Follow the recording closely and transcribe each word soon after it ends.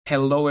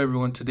Hello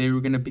everyone, today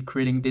we're going to be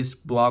creating this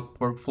blog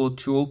workflow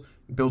tool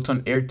built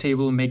on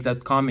Airtable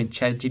Make.com and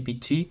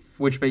ChatGPT,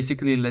 which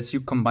basically lets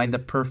you combine the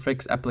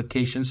perfect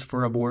applications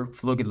for a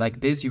workflow like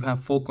this. You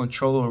have full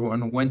control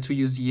on when to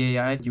use the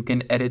AI. You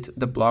can edit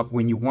the blog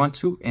when you want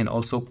to and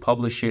also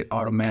publish it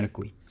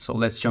automatically. So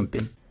let's jump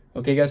in.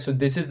 Okay guys, so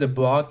this is the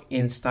blog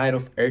inside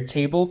of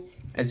Airtable.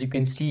 As you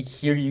can see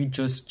here, you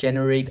just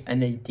generate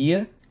an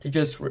idea. You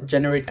just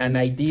generate an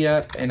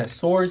idea and a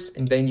source,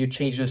 and then you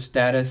change the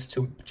status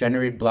to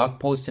generate blog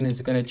post, and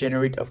it's going to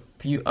generate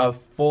a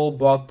full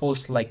blog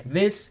post like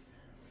this.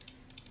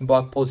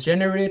 Blog post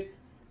generated,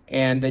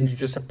 and then you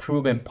just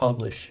approve and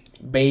publish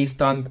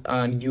based on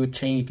you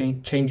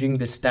changing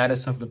the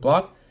status of the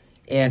blog.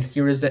 And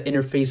here is the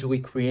interface we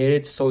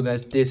created so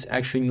that this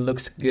actually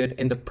looks good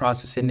in the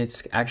process and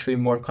it's actually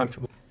more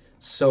comfortable.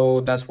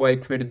 So that's why I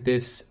created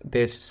this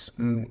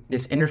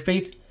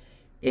interface.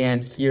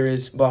 And here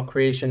is blog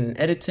creation and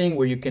editing,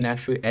 where you can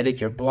actually edit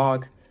your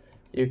blog.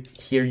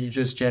 Here you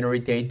just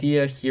generate the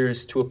idea. Here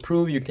is to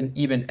approve. You can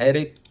even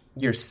edit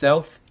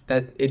yourself,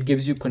 that it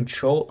gives you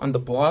control on the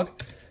blog.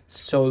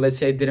 So let's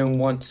say I didn't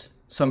want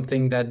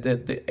something that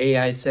the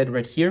AI said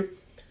right here.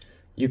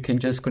 You can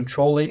just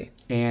control it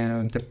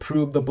and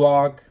approve the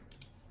blog.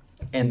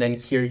 And then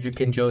here you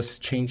can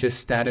just change the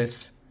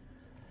status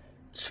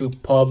to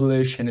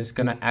publish, and it's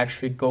gonna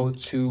actually go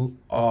to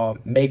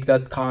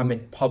make.com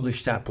and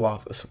publish that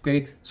blog post.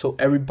 Okay, so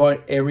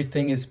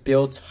everything is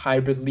built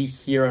hybridly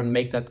here on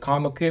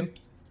make.com. Okay,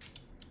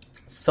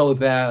 so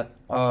that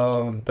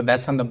but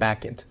that's on the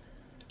back end.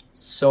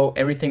 So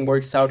everything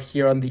works out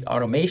here on the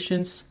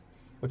automations,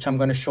 which I'm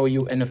gonna show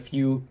you in a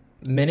few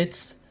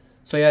minutes.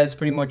 So yeah, that's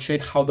pretty much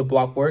it, how the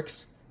blog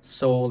works.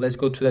 So let's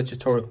go to the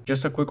tutorial.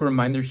 Just a quick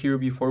reminder here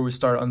before we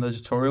start on the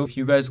tutorial. If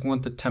you guys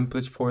want the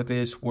templates for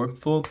this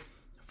workflow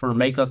for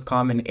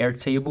make.com and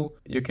Airtable,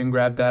 you can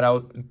grab that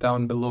out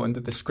down below in the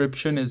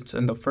description. It's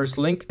in the first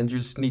link, and you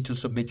just need to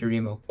submit your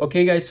email.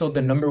 Okay guys, so the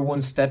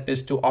 #1 step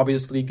is to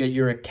obviously get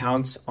your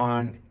accounts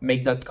on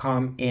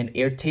make.com and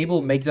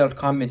Airtable.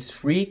 Make.com is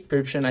free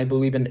subscription, I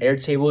believe. In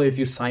Airtable, if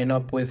you sign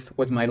up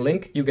with my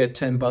link, you get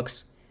 10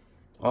 bucks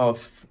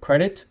of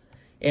credit.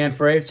 And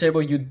for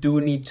Airtable, you do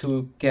need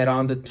to get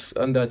on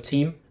the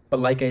team. But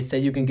like I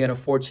said, you can get a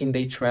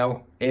 14-day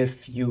trial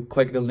if you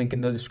click the link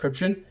in the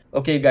description.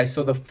 Okay guys,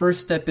 so the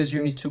first step is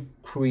you need to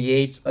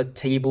create a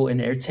table in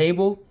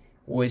Airtable,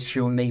 which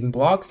you'll name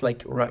blogs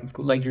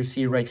like you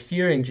see right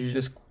here, and you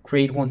just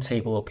create one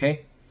table,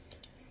 okay?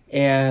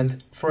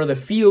 And for the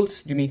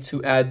fields, you need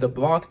to add the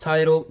blog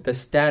title, the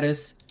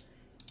status,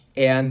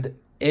 and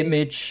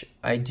image,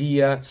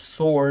 idea,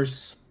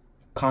 source,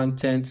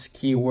 content,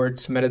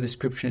 keywords, meta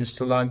descriptions,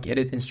 to log,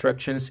 edit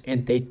instructions,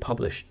 and date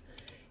published.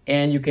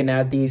 And you can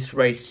add these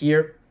right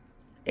here,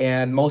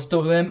 and most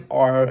of them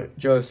are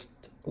just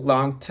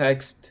long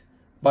text.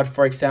 But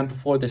for example,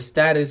 for the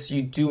status,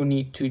 you do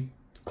need to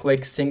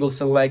click single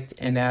select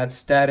and add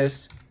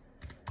status,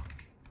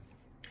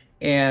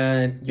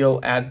 and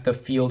you'll add the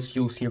fields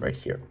you'll see right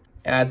here.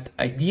 Add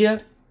idea,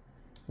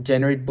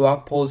 generate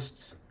blog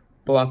posts,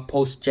 blog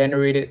post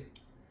generated,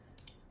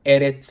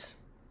 edit,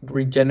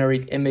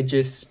 regenerate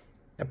images,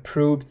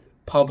 approved,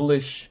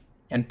 publish,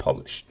 and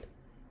published.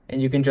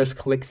 And you can just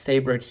click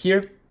save right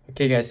here.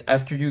 Okay guys,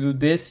 after you do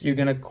this, you're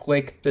gonna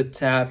click the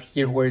tab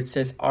here where it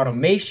says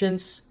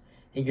automations,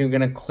 and you're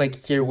gonna click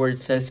here where it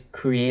says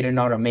create an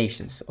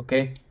automations.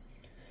 Okay,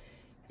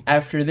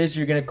 after this,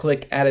 you're gonna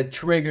click add a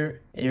trigger,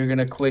 and you're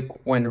gonna click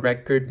when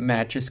record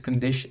matches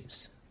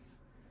conditions.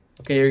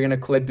 Okay, you're gonna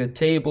click the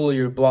table,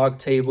 your blog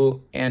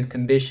table, and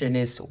condition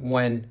is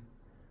when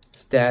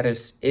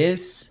status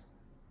is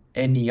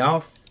any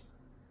off,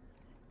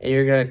 and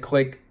you're gonna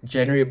click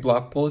generate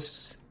blog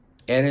posts,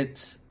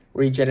 edit,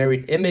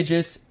 regenerate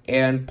images,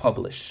 and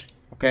publish.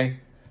 Okay,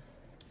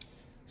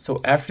 so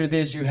after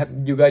this, you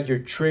got your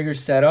trigger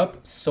set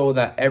up so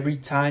that every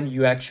time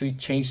you actually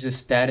change the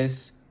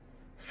status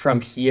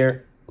from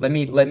here, let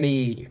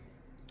me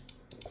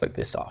click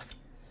this off,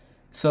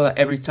 so that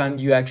every time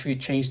you actually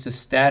change the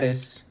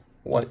status,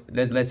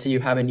 let's say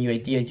you have a new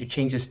idea, you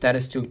change the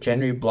status to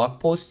generate blog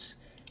posts,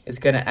 it's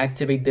gonna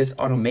activate this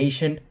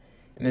automation,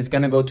 and it's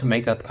gonna go to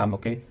make.com.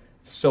 Okay,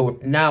 so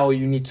now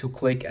you need to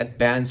click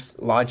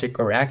advanced logic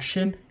or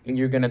action, and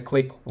you're gonna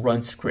click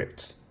run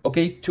scripts.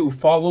 Okay, to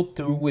follow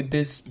through with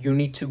this, you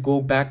need to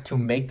go back to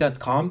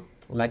make.com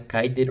like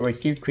I did right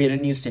here, create a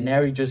new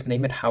scenario, just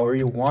name it however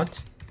you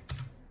want,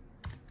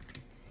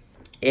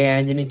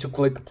 and you need to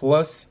click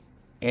plus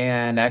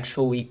and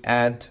actually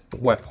add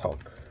webhook.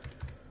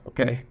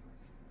 Okay,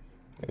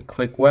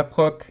 click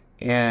webhook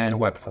and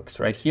webhooks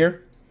right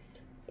here,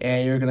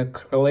 and you're gonna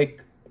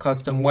click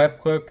custom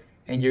webhook,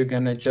 and you're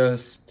gonna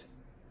just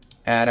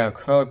add a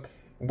hook,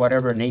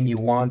 whatever name you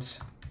want,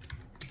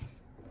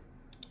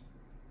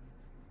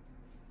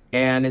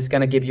 and it's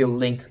gonna give you a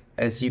link,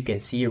 as you can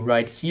see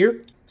right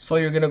here. So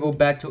you're gonna go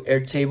back to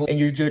Airtable, and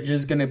you're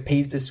just gonna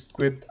paste the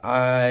script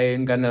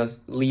I'm gonna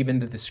leave in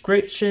the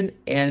description,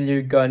 and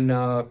you're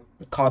gonna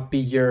copy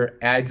your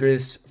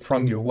address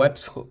from your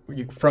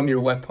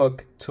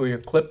webhook to your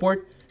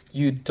clipboard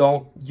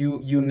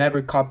you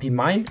never copy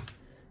mine.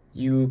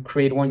 You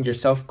create one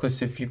yourself,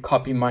 because if you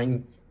copy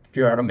mine,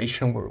 your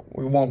automation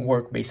won't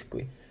work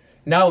basically.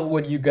 Now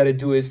what you gotta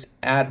do is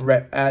add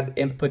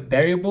input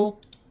variable.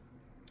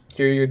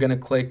 Here you're gonna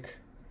click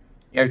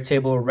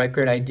Airtable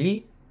record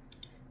ID,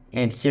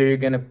 and here you're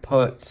gonna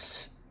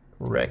put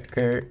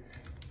record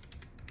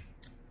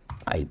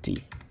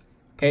ID.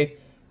 Okay,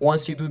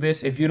 once you do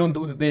this, if you don't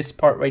do this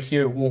part right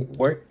here, it won't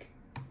work.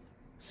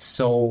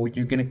 So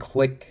you're gonna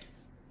click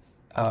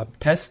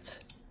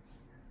test,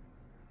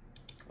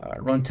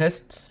 run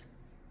tests,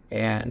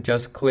 and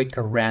just click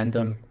a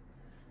random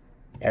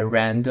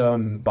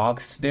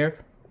box there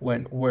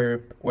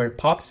where it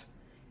pops.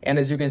 And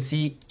as you can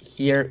see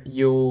here,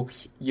 you'll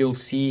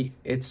see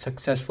it's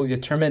successfully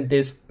determined.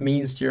 This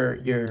means your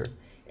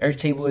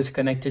Airtable is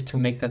connected to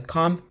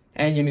make.com,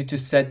 and you need to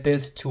set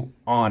this to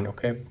on.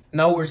 Okay,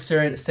 now we're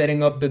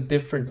setting up the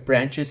different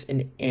branches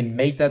in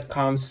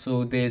make.com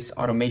so this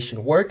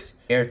automation works.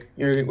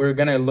 We're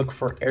gonna look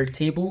for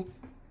Airtable.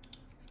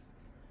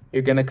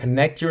 You're gonna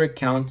connect your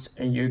account,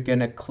 and you're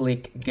gonna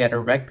click get a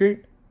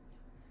record,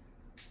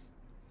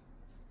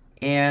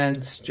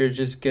 and you're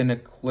just gonna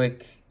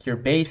click your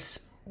base,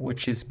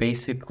 which is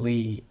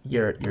basically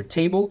your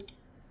table,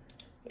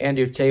 and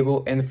your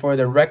table. And for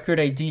the record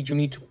ID, you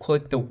need to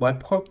click the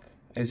webhook,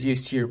 as you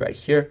see right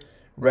here,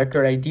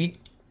 record ID.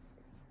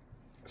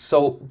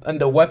 So on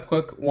the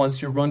webhook,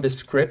 once you run the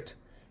script,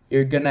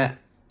 you're gonna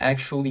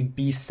actually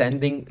be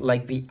sending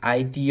like the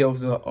ID of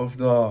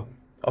the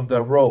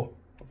row.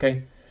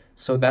 Okay,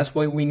 so that's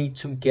why we need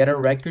to get a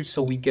record,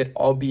 so we get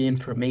all the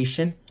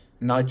information,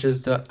 not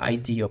just the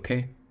ID.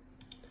 Okay,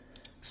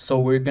 so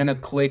we're gonna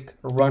click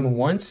run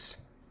once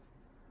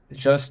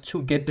just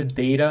to get the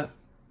data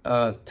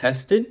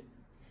tested,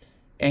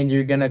 and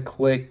you're gonna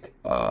click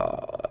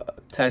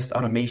test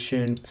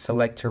automation,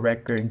 select a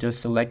record, and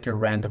just select a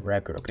random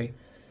record. Okay,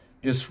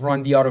 just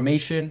run the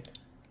automation,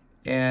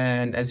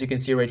 and as you can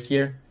see right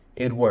here,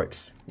 it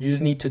works. You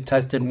just need to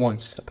test it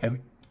once. Okay,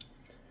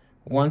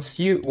 once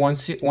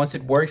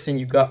it works and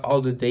you got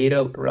all the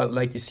data,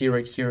 like you see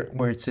right here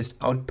where it says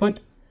output,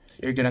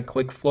 you're gonna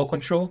click flow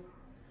control.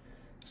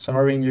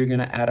 Sorry, and you're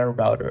gonna add a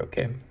router.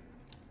 Okay,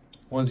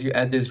 once you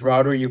add this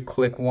router, you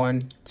click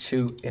 1,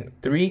 2, and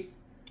 3,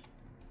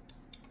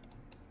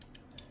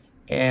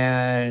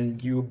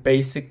 and you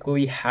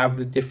basically have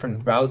the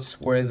different routes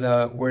where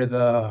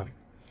the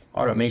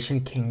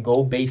automation can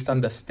go based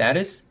on the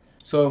status.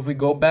 So if we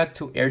go back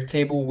to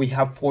Airtable, we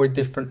have 4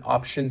 different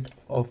options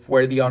of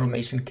where the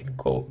automation can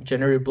go: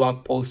 generate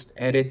blog post,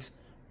 edit,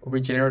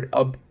 regenerate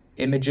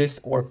images,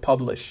 or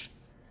publish.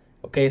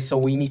 Okay, so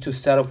we need to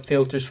set up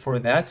filters for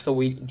that. So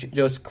we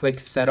just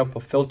click set up a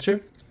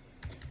filter.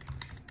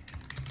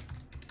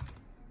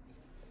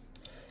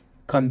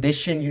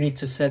 Condition, you need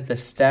to set the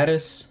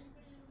status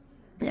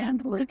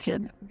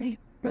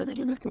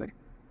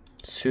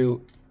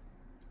to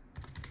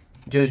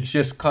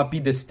just copy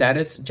the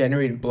status,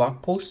 generate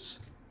blog posts.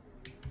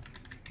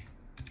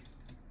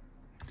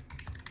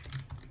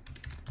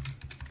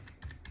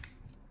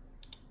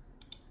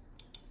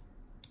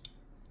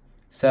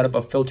 Set up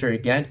a filter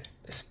again.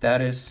 The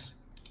status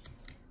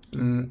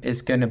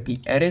is gonna be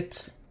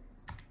edit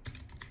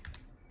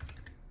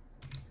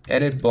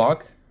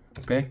blog.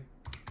 Okay,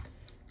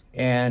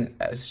 and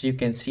as you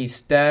can see,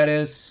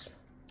 status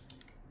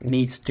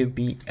needs to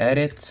be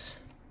edit,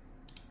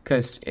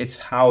 because it's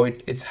how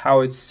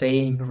it's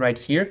saying right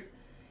here.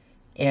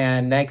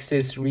 And next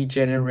is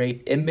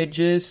regenerate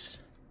images.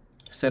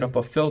 Set up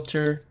a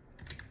filter.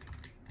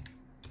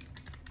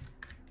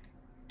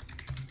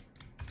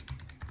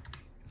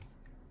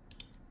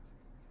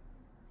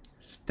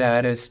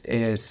 Status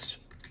is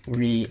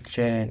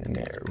regenerate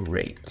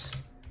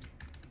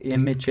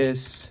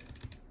images.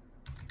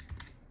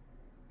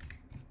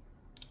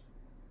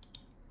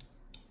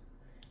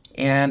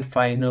 And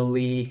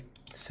finally,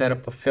 set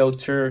up a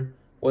filter.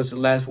 Was the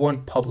last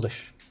one,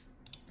 publish.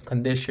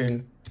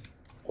 Condition.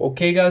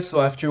 Okay guys,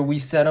 so after we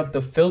set up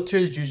the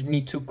filters, you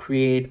need to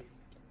create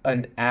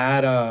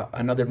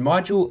another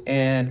module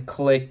and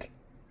click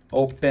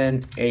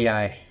open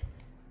AI.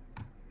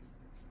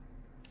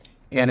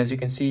 And as you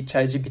can see,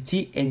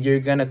 ChatGPT, and you're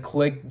gonna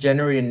click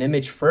generate an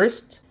image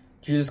first.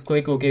 You just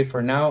click OK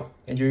for now,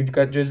 and you're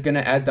just gonna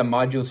add the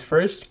modules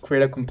first.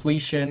 Create a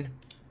completion.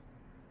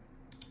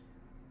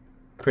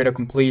 Create a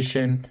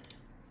completion.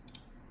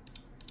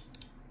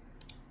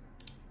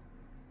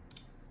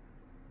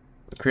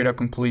 Create a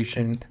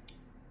completion.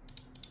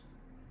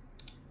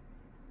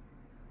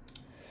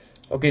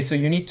 Okay, so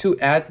you need to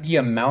add the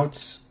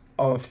amounts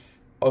of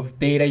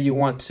data you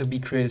want to be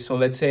created. So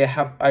let's say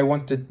I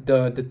want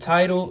the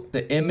title,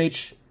 the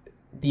image,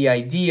 the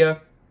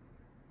idea.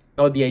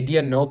 No, the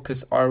idea no,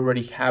 because I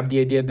already have the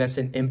idea. That's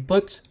an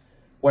input.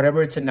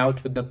 Whatever it's an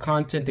output, the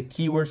content, the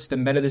keywords, the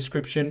meta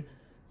description,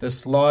 the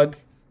slug,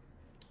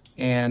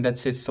 and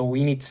that's it. So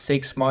we need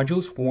 6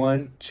 modules.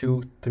 1,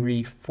 2,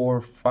 3,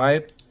 4,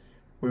 5.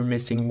 We're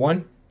missing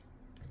 1.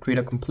 Create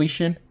a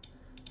completion.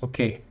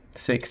 Okay,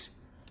 6.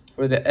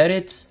 For the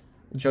edits,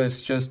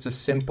 just a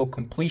simple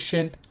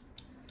completion.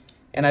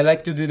 And I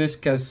like to do this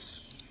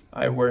because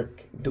I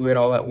do it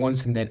all at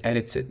once and then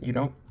edits it, you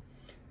know.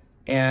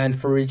 And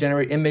for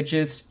regenerate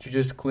images, you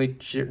just click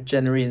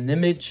generate an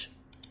image.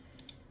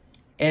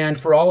 And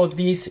for all of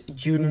these,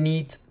 you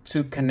need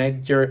to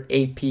connect your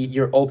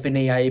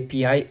OpenAI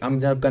API. I'm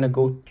not gonna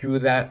go through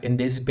that in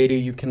this video.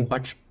 You can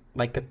watch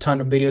like a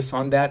ton of videos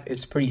on that.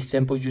 It's pretty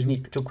simple. You just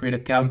need to create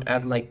an account,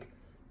 add like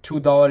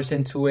 $2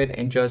 into it,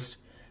 and just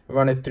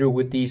run it through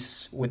with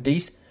these.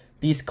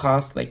 These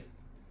cost like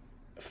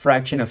a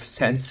fraction of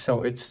cents,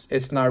 so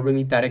it's not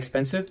really that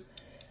expensive.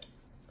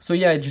 So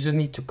yeah, you just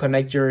need to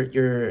connect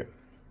your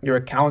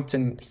account,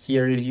 and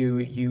here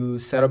you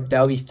set up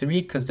DALL-E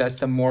 3 because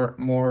that's a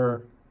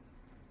more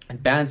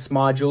advanced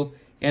module.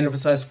 And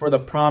as for the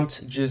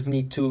prompt, you just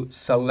need to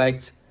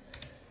select,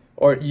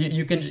 or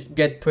you can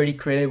get pretty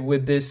creative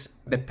with this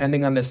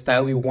depending on the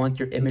style you want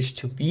your image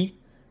to be.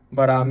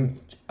 But I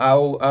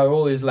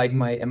always like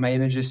my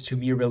images to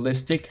be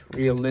realistic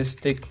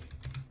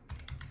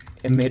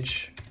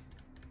image.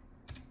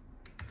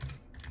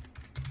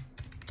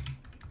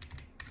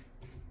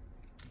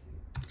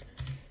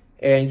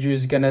 And you're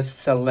just gonna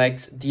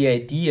select the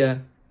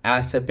idea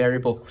as a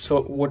variable.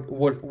 So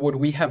what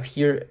we have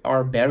here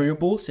are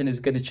variables, and it's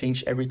gonna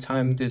change every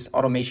time this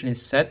automation is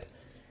set.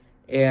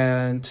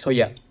 And so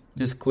yeah,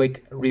 just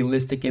click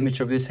realistic image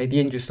of this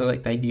idea and just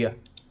select idea.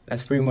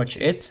 That's pretty much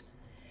it.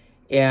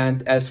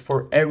 And as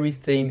for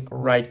everything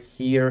right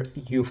here,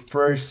 you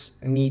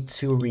first need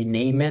to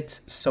rename it.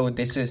 So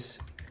this is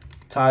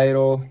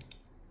title,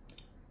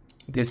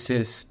 this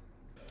is.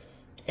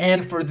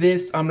 And for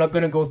this, I'm not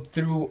going to go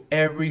through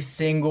every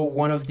single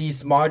one of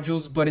these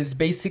modules, but it's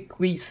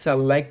basically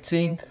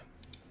selecting,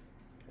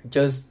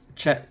 just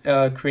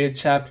create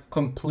chat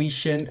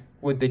completion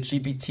with the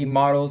GPT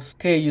models.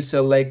 Okay, you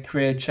select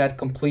create chat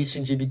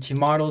completion GPT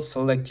models,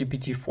 select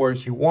GPT-4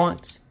 if you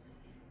want.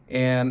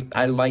 And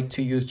I like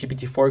to use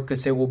GPT-4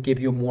 because it will give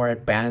you a more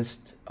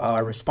advanced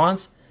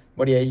response.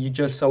 But yeah, you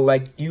just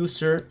select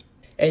user,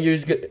 and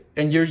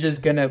you're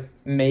just gonna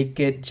make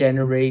it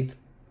generate,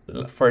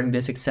 for in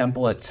this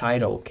example, a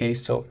title. Okay,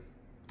 so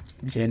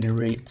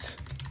generate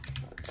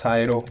a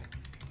title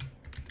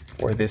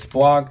for this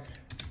blog,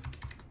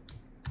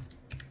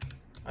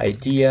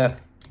 idea,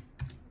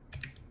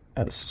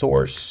 and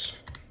source.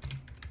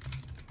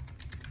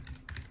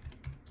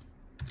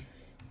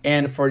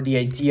 And for the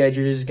idea,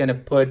 you're just gonna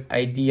put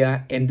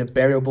idea in the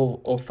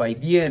variable of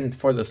idea, and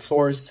for the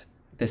source,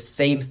 the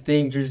same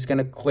thing. You're just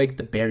gonna click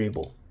the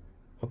variable,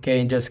 okay,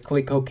 and just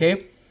click OK.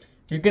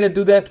 You're gonna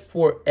do that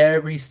for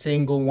every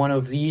single one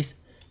of these.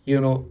 You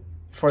know,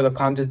 for the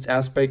contents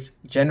aspect,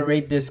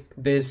 generate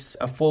this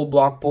a full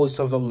blog post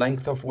of the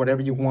length of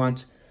whatever you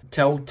want.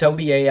 Tell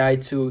the AI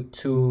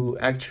to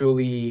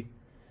actually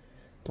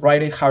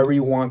write it however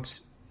you want,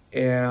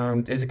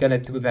 and it's gonna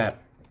do that.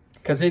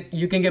 Because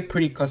you can get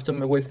pretty custom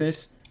with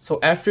this. So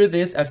after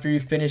this, after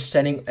you finish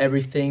setting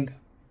everything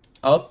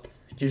up,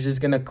 you're just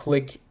gonna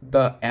click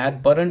the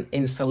add button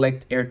and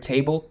select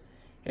Airtable,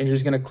 and you're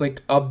just gonna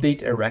click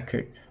update a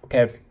record.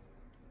 Okay,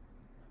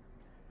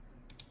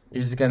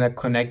 you're just gonna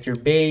connect your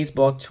base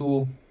blog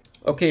tool.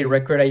 Okay,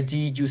 record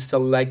ID, you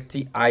select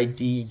the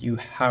ID you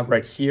have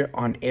right here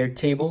on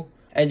Airtable,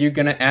 and you're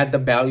gonna add the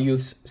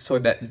values so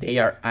that they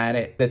are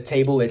added the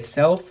table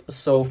itself.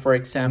 So for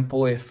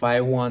example, if I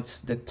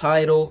want the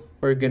title,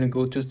 we're gonna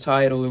go to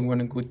title, and we're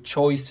gonna go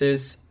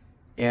choices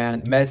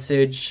and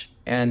message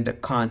and the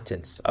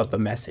contents of the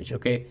message.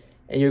 Okay,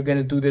 and you're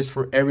gonna do this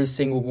for every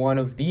single one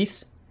of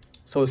these.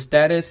 So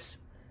status,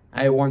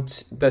 I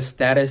want the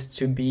status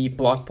to be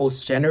blog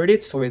post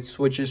generated, so it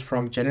switches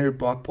from generated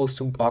blog post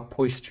to blog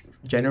post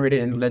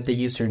generated, and let the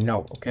user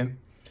know. Okay,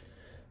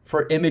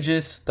 for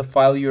images, the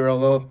file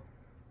URL,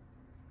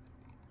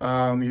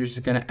 you're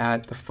just gonna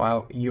add the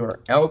file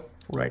URL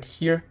right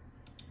here,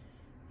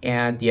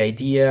 and the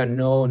idea,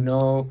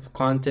 no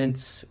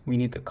contents, we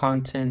need the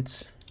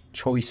contents,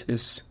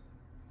 choices,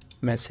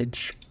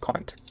 message,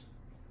 content,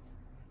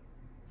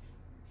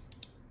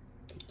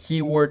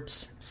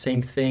 keywords,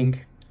 same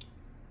thing,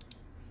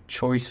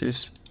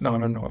 choices,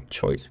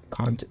 choice,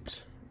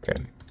 contents.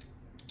 Okay,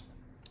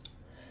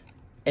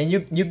 and you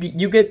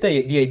get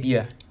the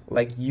idea.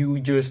 Like, you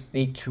just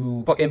need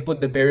to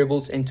input the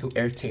variables into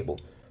Airtable.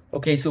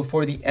 Okay, so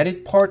for the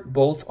edit part,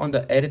 both on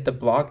the edit the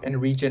blog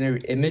and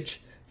regenerate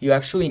image, you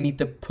actually need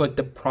to put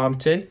the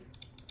prompt in.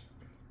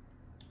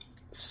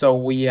 So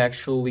we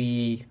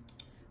actually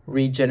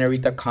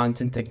regenerate the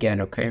content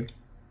again. Okay,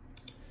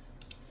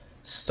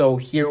 so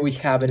here we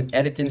have an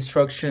edit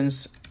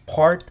instructions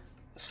part.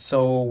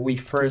 So we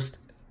first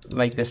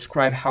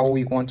describe how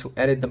we want to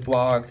edit the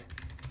blog,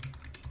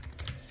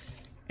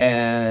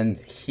 and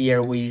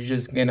here we're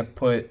just gonna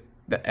put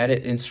the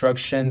edit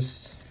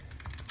instructions,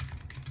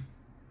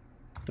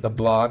 the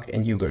blog,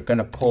 and you're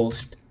gonna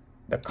post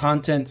the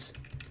contents.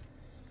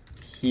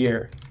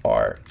 Here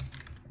are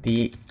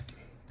the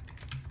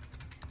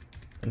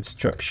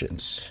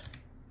instructions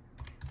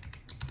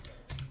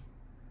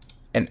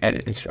and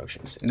edit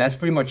instructions, and that's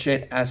pretty much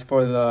it. As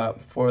for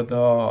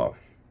the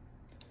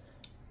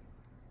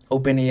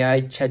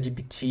OpenAI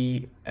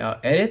ChatGPT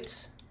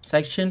edit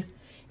section,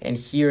 and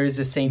here is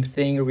the same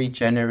thing,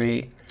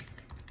 regenerate.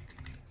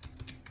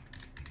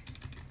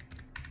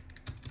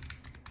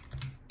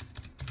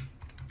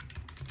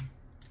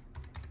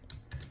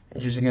 I'm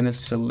just gonna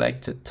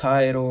select a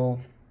title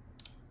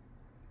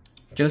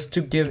just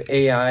to give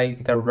AI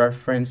the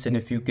reference, and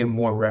if you give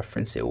more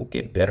reference, it will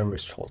get better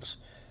results.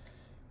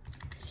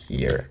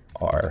 Here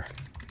are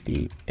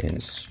the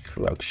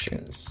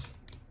instructions.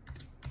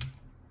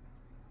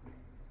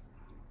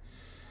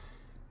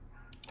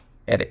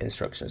 Edit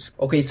instructions.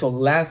 Okay, so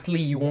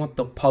lastly, you want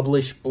the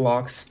publish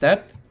block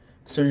step.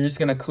 So you're just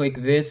gonna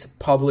click this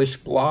publish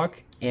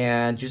block,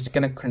 and you're just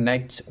gonna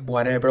connect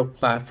whatever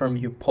platform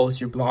you post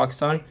your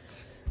blogs on.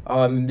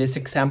 In this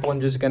example,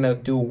 I'm just gonna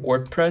do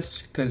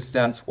WordPress because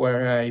that's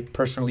where I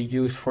personally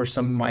use for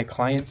some of my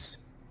clients.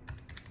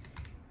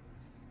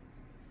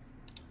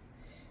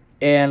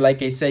 And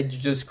like I said, you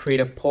just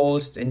create a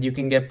post and you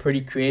can get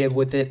pretty creative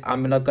with it.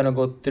 I'm not gonna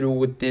go through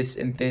with this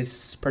in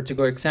this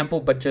particular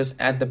example, but just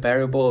add the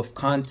variable of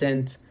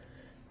content,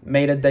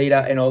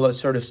 metadata, and all that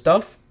sort of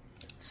stuff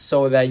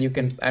so that you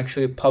can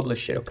actually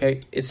publish it, okay?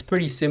 It's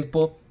pretty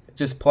simple,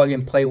 just plug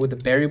and play with the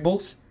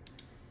variables.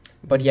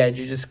 But yeah,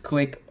 you just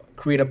click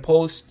create a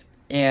post,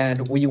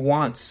 and we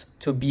want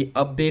to be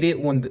updated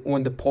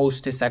when the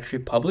post is actually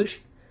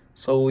published.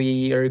 So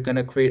we are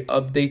gonna create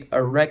update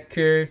a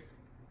record,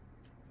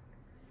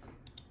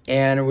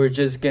 and we're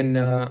just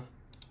gonna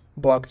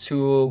block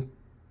tool,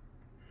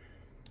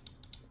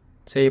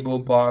 table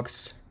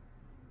box,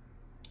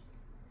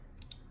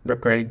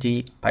 record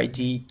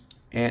ID,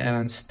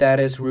 and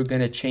status, we're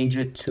gonna change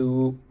it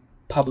to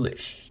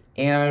publish.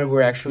 And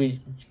we're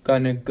actually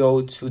gonna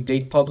go to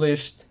date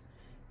published,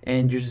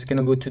 and you're just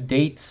gonna go to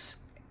dates,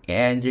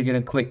 and you're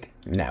gonna click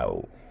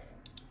no.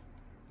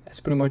 That's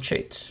pretty much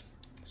it.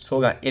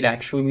 So that it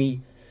actually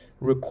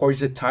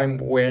records the time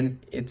when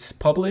it's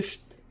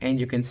published, and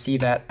you can see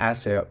that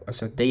as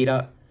a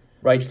data.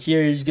 Right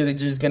here, you're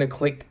just gonna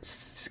click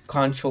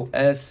Control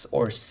S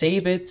or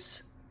save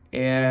it,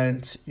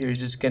 and you're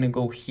just gonna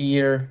go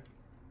here.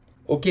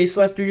 Okay,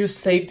 so after you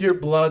saved your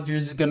blog, you're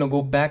just gonna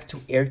go back to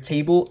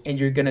Airtable and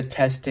you're gonna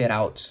test it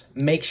out.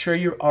 Make sure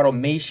your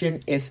automation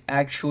is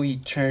actually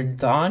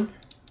turned on.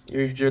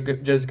 You're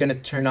just gonna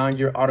turn on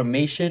your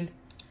automation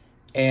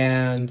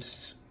and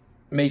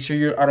make sure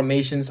your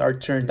automations are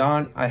turned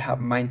on. I have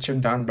mine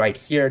turned on right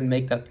here, and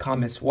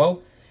make.com as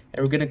well.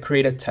 And we're gonna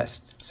create a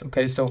test. So,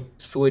 okay, so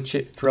switch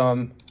it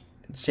from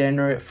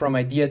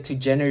idea to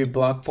generate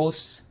blog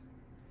posts.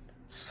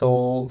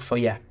 So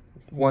yeah.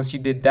 Once you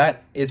did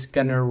that, it's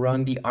gonna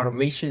run the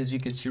automation, as you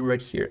can see right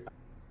here.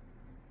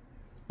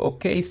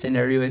 Okay,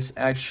 scenario is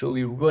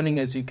actually running,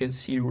 as you can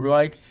see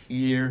right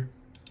here.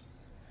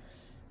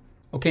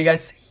 Okay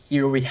guys,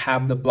 here we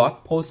have the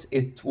blog post.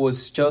 It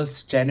was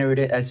just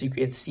generated. As you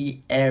can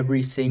see,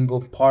 every single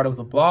part of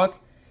the blog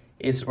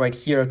is right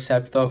here,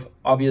 except of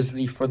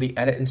obviously for the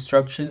edit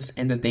instructions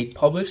and the date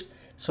published.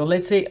 So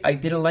let's say I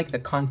didn't like the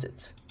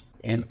content,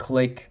 and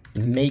click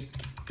make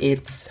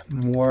it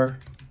more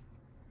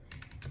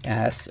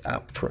as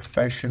a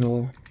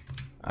professional,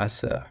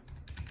 as a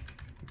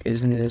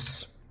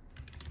business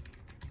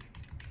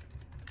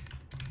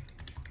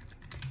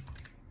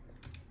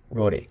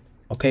wrote it.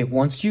 Okay,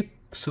 once you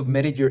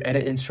submitted your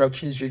edit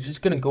instructions, you're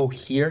just gonna go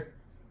here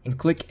and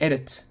click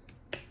edit,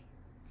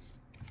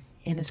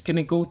 and it's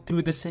gonna go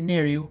through the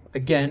scenario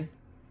again.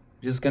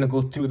 Just gonna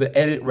go through the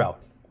edit route.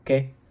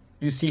 Okay,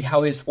 you see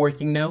how it's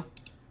working now?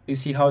 You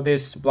see how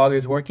this blog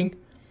is working?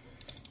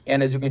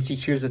 And as you can see,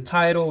 here's the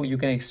title. You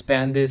can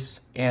expand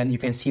this, and you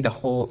can see the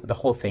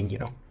whole thing. You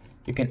know,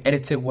 you can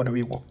edit it whatever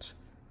you want.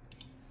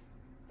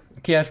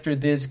 Okay, after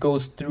this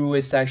goes through,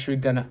 it's actually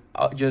gonna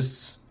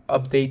just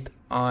update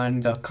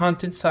on the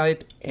content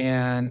side,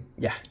 and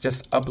yeah,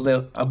 just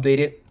update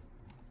it.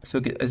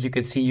 So as you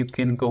can see, you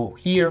can go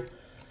here,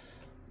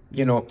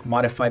 you know,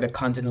 modify the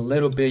content a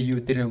little bit. You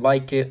didn't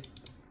like it,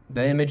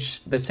 the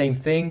image, the same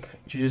thing.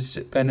 You're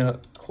just gonna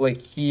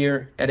click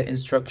here, edit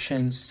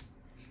instructions,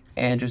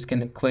 and just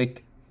gonna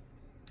click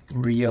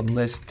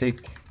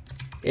realistic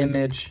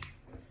image,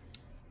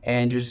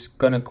 and just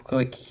gonna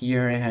click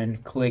here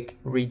and click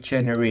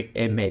regenerate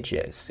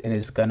images, and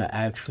it's gonna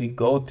actually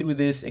go through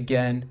this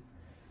again,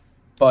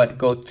 but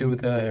go through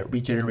the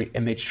regenerate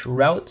image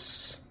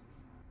routes.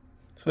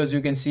 So as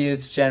you can see,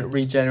 it's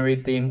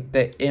regenerating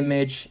the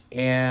image,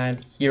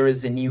 and here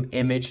is the new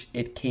image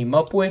it came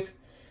up with.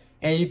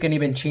 And you can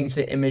even change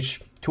the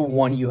image to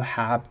one you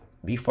have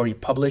before you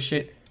publish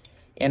it.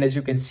 And as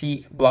you can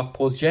see, blog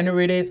post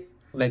generated.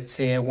 Let's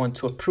say I want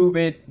to approve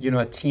it, you know,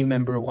 a team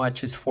member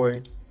watches for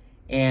it.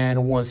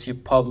 And once you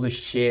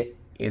publish it,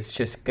 it's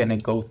just gonna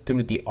go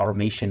through the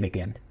automation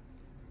again.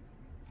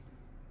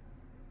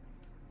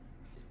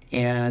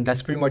 And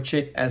that's pretty much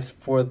it as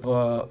for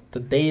the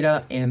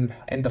data and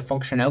the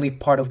functionality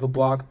part of the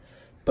blog.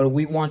 But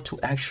we want to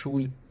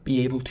actually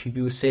be able to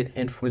use it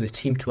and for the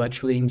team to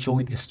actually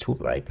enjoy this tool,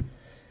 right?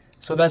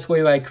 So that's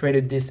why I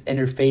created this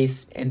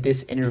interface, and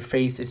this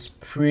interface is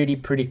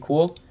pretty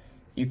cool.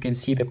 You can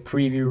see the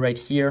preview right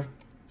here.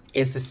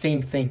 it's the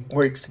same thing,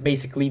 works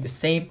basically the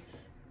same.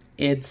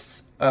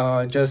 It's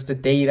just the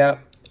data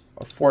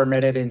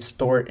formatted and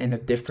stored in a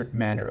different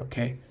manner,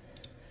 okay?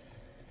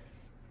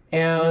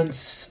 And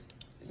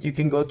you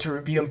can go to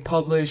review and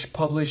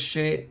publish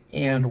it,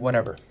 and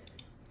whatever.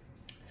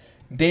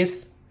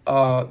 This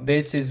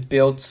is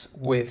built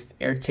with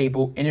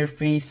Airtable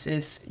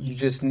interfaces. You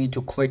just need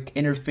to click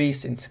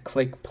interface and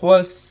click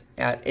plus,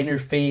 add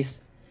interface,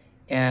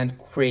 and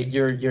create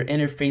your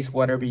interface,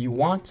 whatever you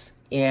want.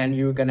 And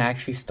you're gonna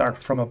actually start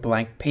from a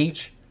blank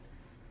page.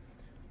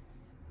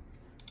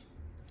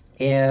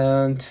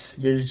 And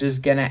you're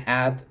just gonna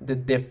add the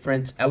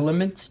different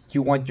elements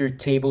you want your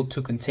table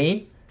to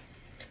contain.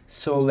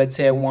 So let's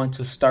say I want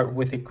to start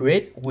with a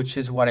grid, which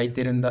is what I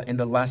did in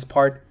the last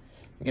part.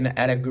 You're gonna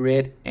add a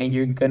grid and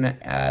you're gonna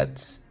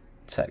add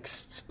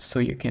text so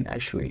you can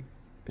actually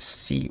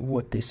see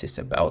what this is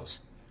about.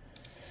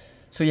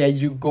 So yeah,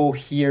 you go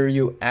here,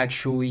 you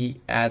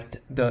actually add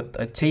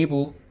a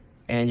table,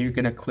 and you're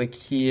gonna click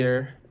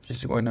here,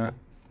 just gonna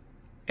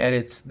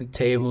edit the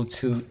table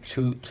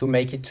to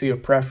make it to your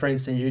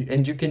preference, and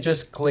you can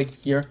just click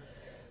here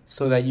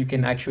so that you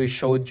can actually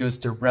show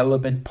just the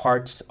relevant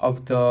parts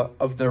of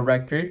the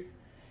record.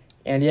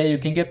 And yeah, you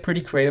can get pretty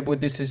creative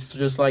with this. It's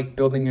just like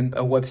building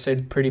a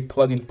website, pretty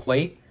plug and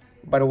play.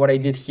 But what I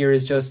did here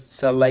is just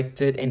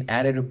selected and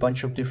added a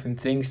bunch of different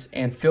things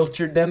and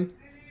filtered them.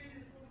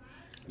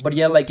 But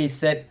yeah, like I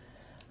said,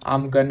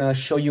 I'm gonna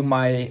show you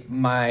my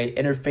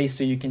interface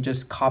so you can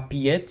just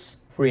copy it,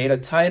 create a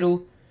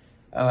title,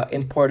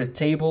 import a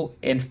table,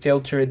 and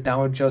filter it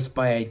down just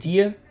by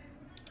idea.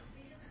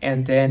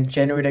 And then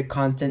generated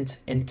content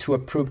into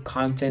approved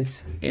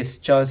content is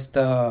just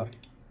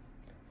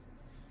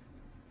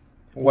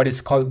what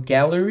is called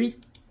gallery,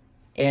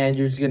 and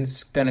you're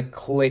just gonna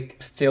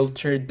click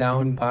filter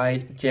down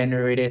by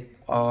generated.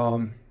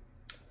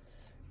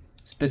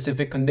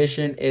 Specific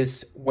condition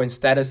is when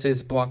status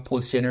is blog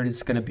post generated,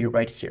 it's gonna be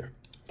right here.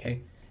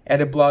 Okay,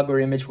 edit blog or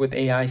image with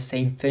AI,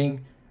 same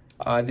thing.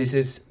 This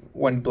is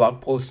when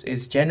blog post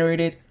is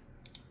generated,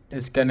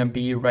 it's gonna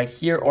be right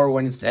here, or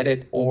when it's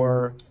edit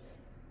or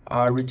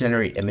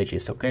regenerate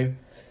images. Okay,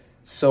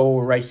 so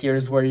right here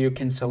is where you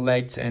can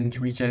select and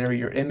regenerate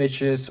your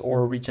images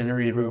or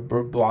regenerate your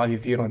blog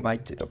if you don't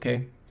like it.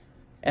 Okay,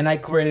 and I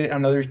created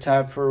another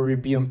tab for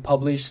review and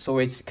publish, so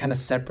it's kind of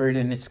separate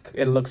and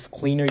it looks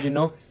cleaner, you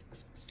know.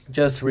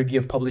 Just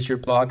review and publish your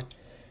blog.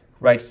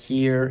 Right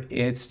here,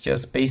 it's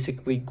just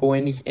basically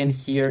going in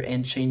here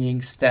and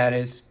changing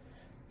status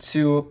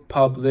to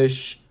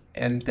publish,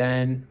 and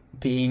then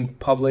being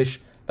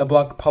published. The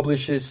blog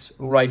publishes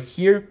right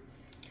here.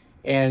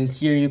 And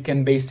here you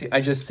can basically,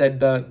 I just set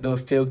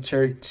the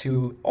filter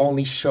to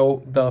only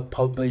show the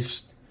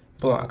published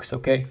blogs,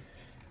 okay?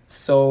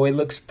 So it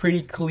looks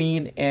pretty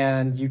clean,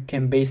 and you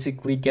can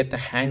basically get the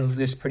hang of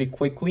this pretty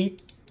quickly.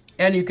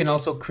 And you can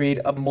also create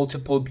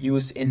multiple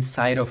views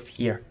inside of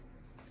here.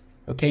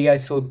 Okay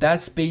guys, so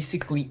that's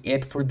basically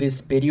it for this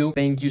video.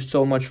 Thank you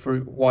so much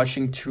for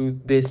watching through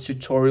this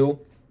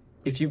tutorial.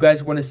 If you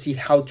guys want to see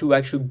how to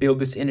actually build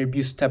this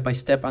interview step by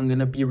step, I'm going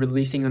to be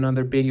releasing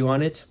another video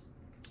on it.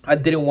 I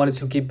didn't want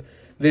to keep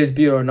this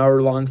video an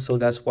hour long, so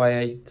that's why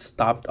I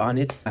stopped on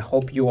it. I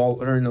hope you all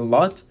learned a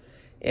lot,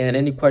 and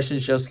any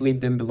questions, just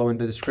leave them below in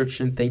the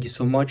description. Thank you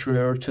so much.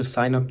 Remember to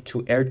sign up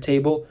to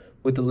Airtable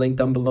with the link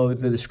down below in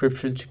the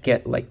description to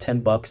get like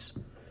 $10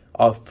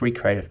 of free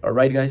credit. All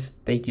right guys,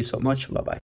 thank you so much. Bye bye.